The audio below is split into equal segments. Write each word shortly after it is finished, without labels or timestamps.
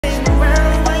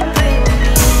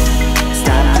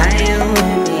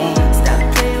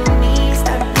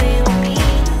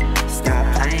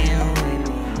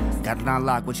and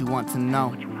unlock what you want to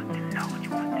know.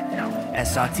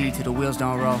 SRT till the wheels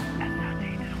don't roll.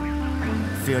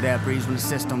 Feel that breeze when the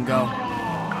system go.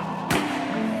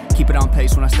 Keep it on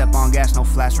pace when I step on gas, no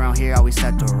flash around here, always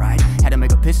set the right. Had to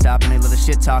make a pit stop and they let the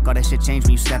shit talk, all that shit change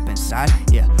when you step inside.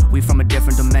 Yeah, we from a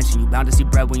different dimension, you bound to see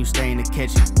bread when you stay in the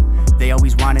kitchen. They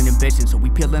always whining and bitching, so we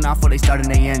peeling off while they starting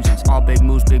their engines. All big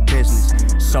moves, big business,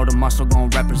 so the muscle gon'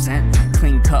 represent.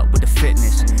 Clean cut with the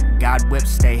fitness, God whip,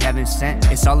 stay heaven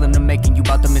sent. It's all in the making, you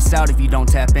bout to miss out if you don't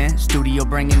tap in. Studio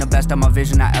bringing the best of my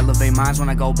vision, I elevate minds when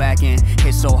I go back in.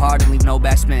 Hit so hard and leave no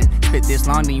backspin, spit this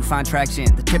long then you find traction.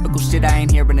 The typical shit I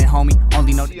ain't hearing it, homie,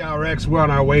 only know TRX. We're on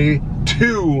our way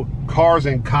to Cars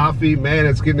and Coffee. Man,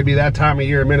 it's getting to be that time of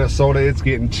year in Minnesota. It's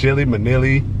getting chilly,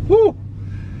 manilly. Woo!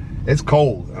 It's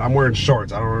cold. I'm wearing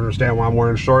shorts. I don't understand why I'm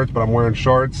wearing shorts, but I'm wearing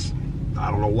shorts. I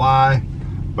don't know why,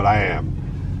 but I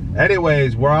am.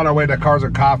 Anyways, we're on our way to Cars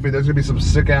and Coffee. There's gonna be some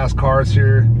sick-ass cars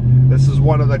here. This is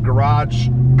one of the garage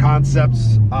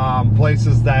concepts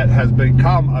places that has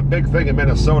become a big thing in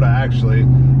Minnesota, actually.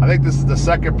 I think this is the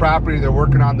second property. They're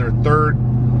working on their third.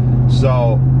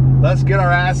 So let's get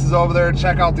our asses over there and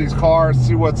check out these cars,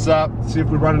 see what's up, see if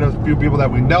we run into a few people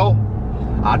that we know.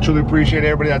 I truly appreciate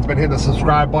everybody that's been hitting the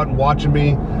subscribe button, watching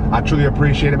me. I truly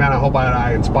appreciate it, man. I hope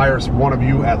I inspire one of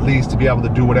you at least to be able to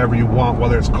do whatever you want,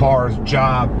 whether it's cars,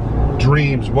 job,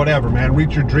 dreams, whatever, man.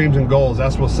 Reach your dreams and goals.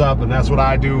 That's what's up, and that's what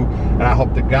I do. And I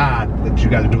hope to God that you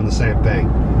guys are doing the same thing.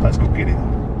 Let's go get it.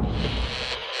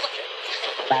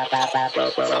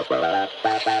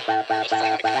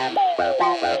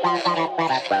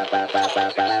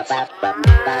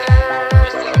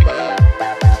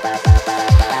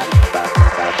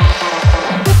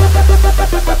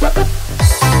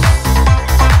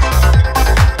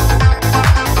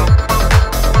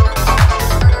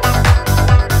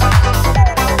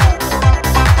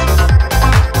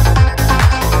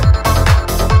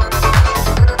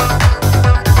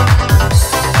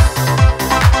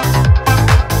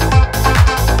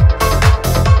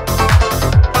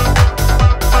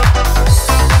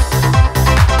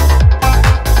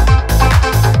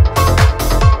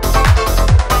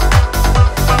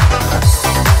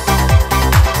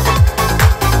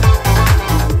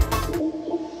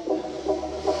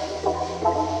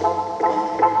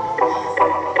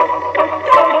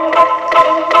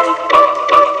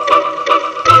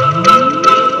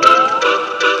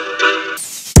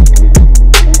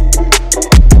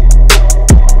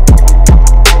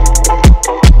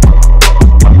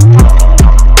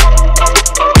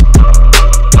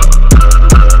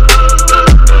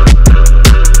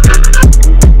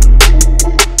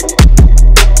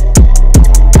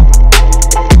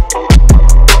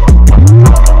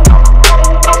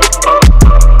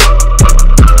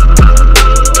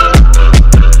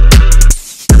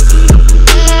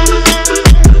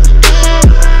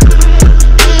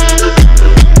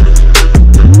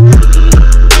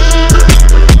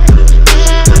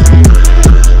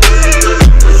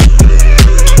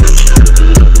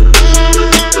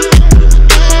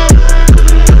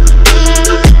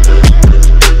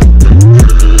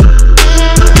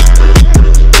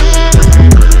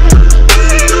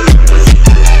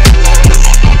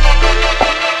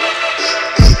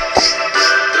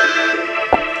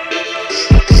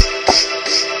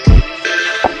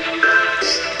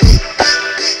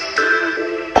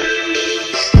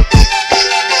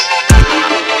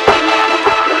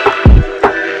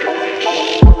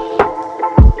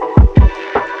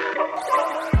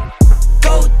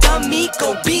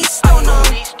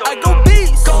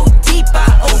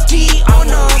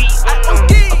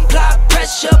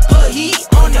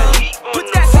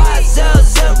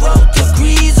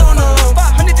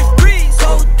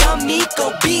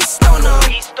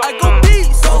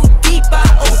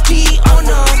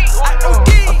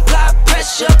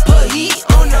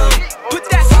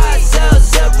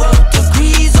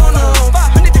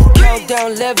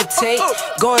 Levitate,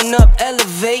 going up,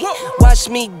 elevate. Watch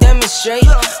me demonstrate.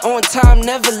 On time,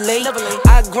 never late.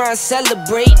 I grind,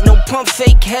 celebrate. No pump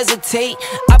fake, hesitate.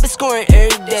 I've been scoring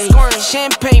every day.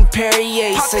 Champagne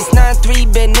Perrier. Since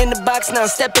 9-3, been in the box, now I'm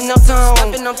stepping up to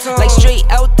home. Like straight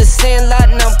out the sandlot,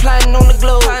 now I'm plotting on the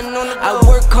globe. I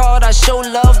work hard, I show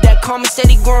love, that calm and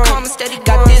steady grind.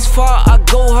 Got this far, I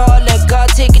go hard, let God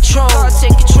take control.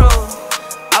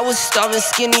 I was starving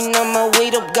skinny, now my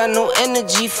weight up, got no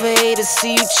energy for haters.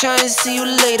 See you trying, see you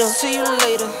later.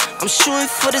 I'm shooting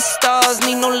for the stars,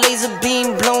 need no laser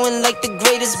beam blowing like the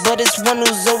greatest, but it's one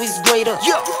who's always greater.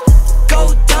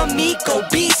 Go dummy, go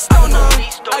beast on them.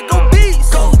 I go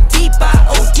beast. Go deep, I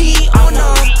OD on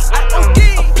them.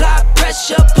 Apply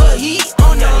pressure, put heat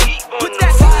on them. Put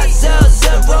that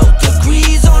 500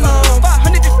 degrees on them.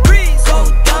 500 degrees.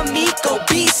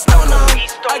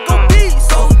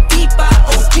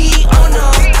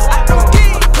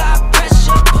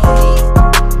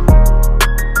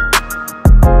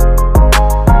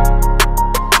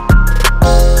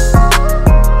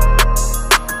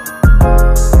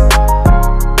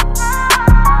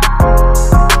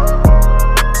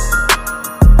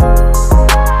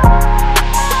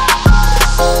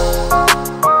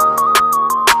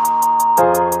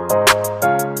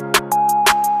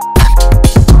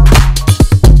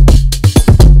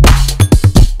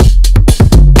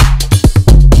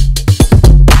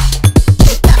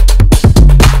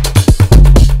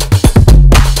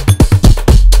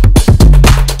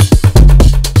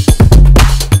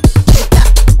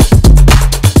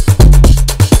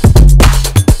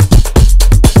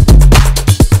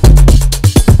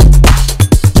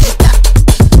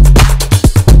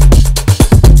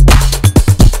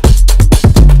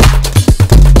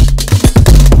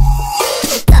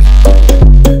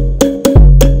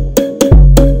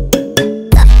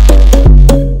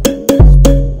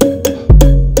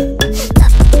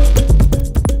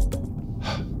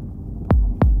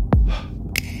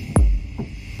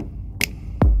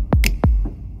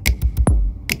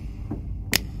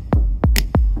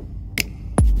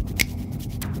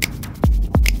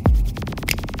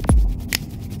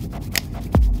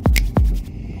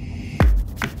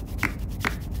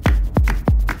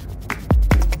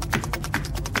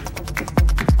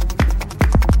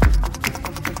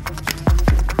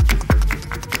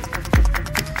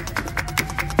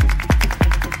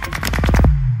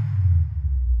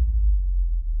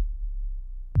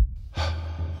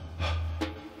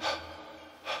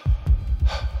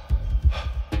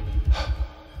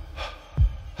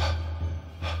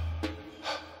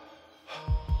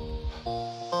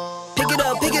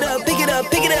 up, pick it up, pick it up,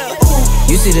 pick it up.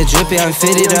 You see the drip, yeah, I'm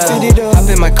fitted up. Hop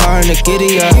in my car and the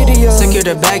giddy up. Secure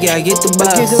the bag, yeah, I get the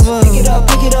bus. Pick it up,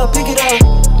 pick it up, pick it up.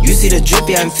 You see the drip,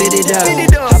 yeah, I'm fitted up.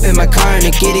 Hop in my car and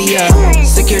the giddy up.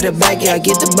 Secure the bag, yeah, I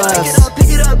get the bus. Pick it up, pick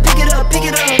it up, pick it up, pick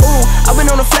it up. Ooh, I've been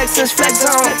on the flex since flex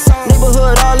zone.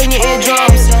 Neighborhood all in your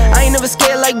eardrums. I ain't never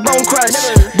scared like Bone Crush.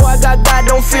 Boy, I got God,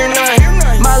 don't fear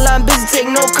none. My line busy, take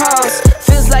no calls.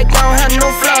 Feels like I don't have no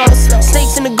flaws.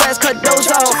 Snakes in the grass, cut those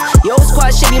off. Yo,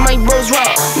 squad shady, my bros raw.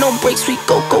 No breaks, we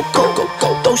go, go, go, go,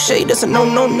 go. Throw shade, that's a no,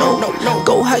 no, no, no, no.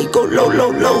 Go high, go low,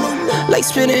 low, low. Like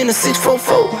spinning in a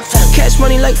 644. Cash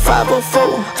money like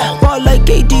 504. Ball like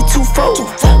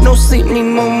AD24. No sleep, need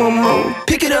more, more, more.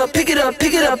 Pick it up, pick it up,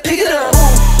 pick it up, pick it up.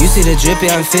 You see the drip,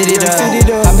 yeah, I'm fitted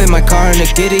up. Hop in my car and the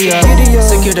giddy up.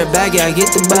 Secure the bag, yeah, I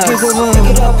get the bus. Pick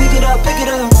it up, pick it up, pick it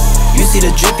up. You see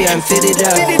the drip, yeah, I'm fitted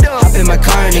up. Hop in my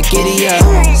car and the giddy up.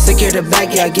 Secure the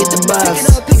bag, yeah, I get the bus. Pick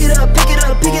it up, pick it up, pick it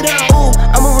up, pick it up. Ooh,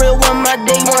 I'm a real one, my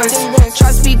day ones.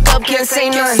 Try speak up, can't say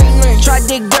none. Try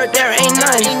dig dirt, there ain't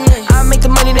none. I make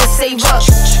the money that save up.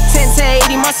 10 to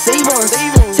 80, my save ones.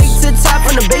 Take to the top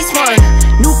on the baseline.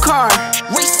 New car,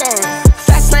 race on.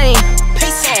 Fast lane,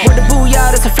 pace on. With the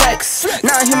booyah, that's a flex.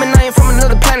 Not a human, I ain't from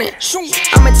another planet.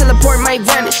 I'ma teleport, might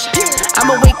vanish.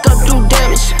 I'ma wake up, do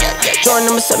damage. Join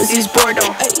number 7, he's bored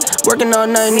though. Working all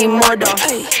night, need more though.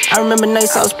 I remember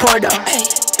nights I was poor though.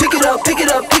 Pick it up, pick it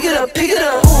up, pick it up, pick it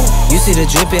up. You see the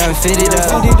drip, yeah, I'm fitted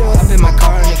up. Hop in my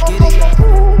car and the giddy up.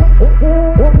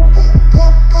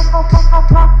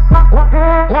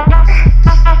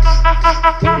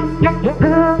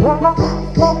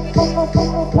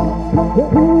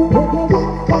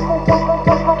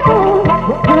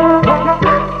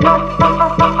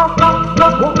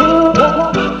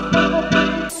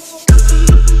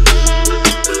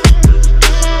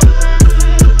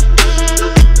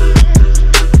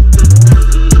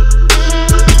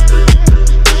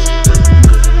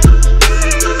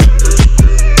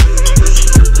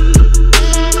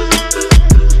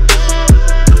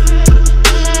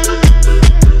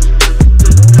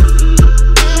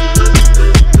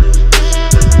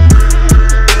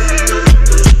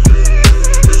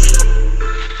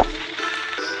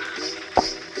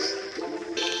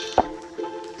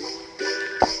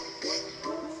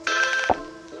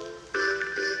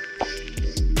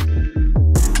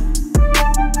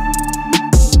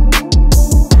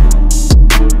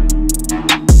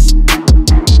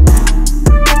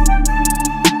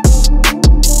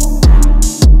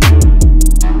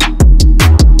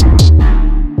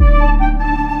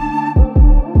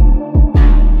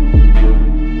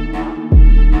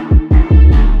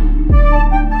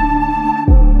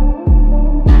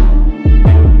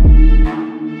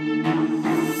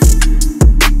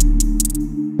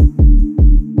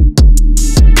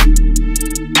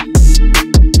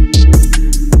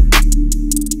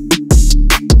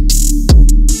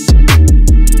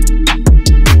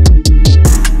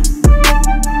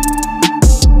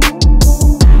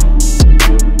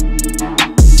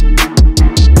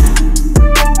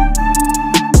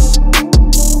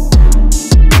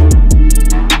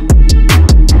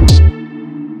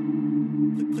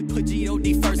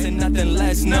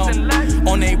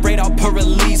 On a radar per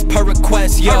release, per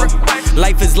request, yo.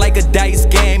 Life is like a dice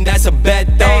game, that's a bet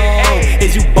though.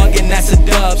 Is you bugging, that's a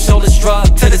dub. Shoulder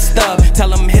shrug to the stub. Tell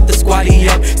them hit the squatty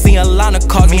up. See a line of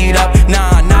cars meet up.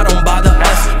 Nah, don't bother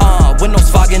us. Windows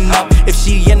fogging up. If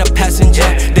she in a passenger,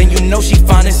 then you know she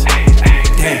finest.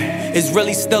 Damn. It's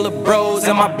really still a bros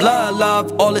in my blood,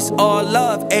 love. All is all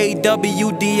love.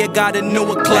 AWD, it got a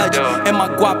newer clutch. And my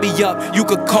guapi up, you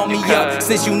could call me up.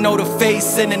 Since you know the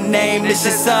face and the name, this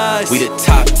is us. We the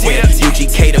top 10,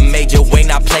 UGK the major. When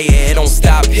I play it, it don't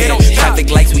stop here. Traffic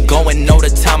lights, we going, know the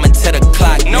time until the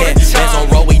clock hit. Bands on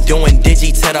road, we doing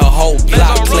digi to the whole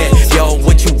block clear. Yo,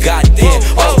 what you got there?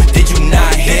 Oh, did you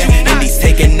not hear? Indies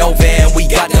taking over and we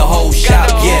got the whole shop,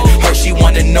 yeah. Her, she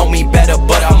wanna know me better,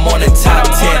 but I'm on the top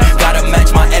 10. Gotta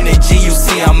match my energy, you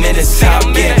see I'm in the top,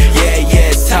 yeah. Yeah,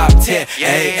 it's top 10,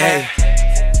 hey.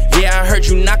 Yeah, I heard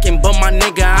you knocking, but my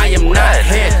nigga, I am not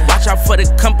here. Watch out for the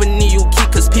company you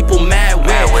keep, cause people mad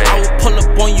with. I will pull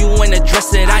up on you and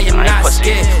address it, I am not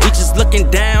scared. We just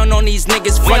looking down on these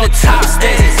niggas from the top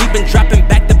stairs. We been dropping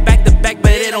back to back to back,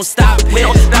 but it don't stop here.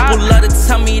 People love to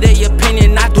tell me their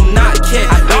opinion, I do not care.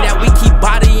 Way that we keep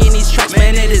bodying these tracks,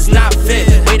 man, it is not fit.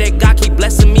 Way that God keep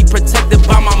blessing me, protected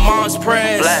by my mom's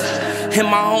prayers. In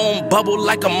my own bubble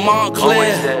like a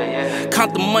Montclair.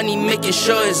 Count the money, making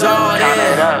sure it's all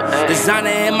there. Designer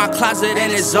in my closet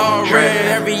and it's all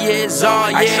rare. Every year it's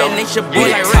all yeah. Nature boy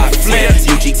like top flare.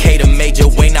 UGK the major,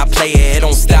 when I play it, it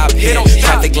don't stop here.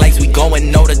 Traffic lights, we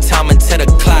going, know the time until the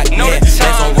clock hit.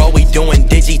 Bands on road, we doing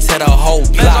to the whole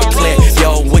block clear.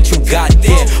 Yo, what you got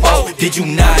there? Oh, did you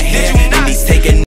not hear? And he's taking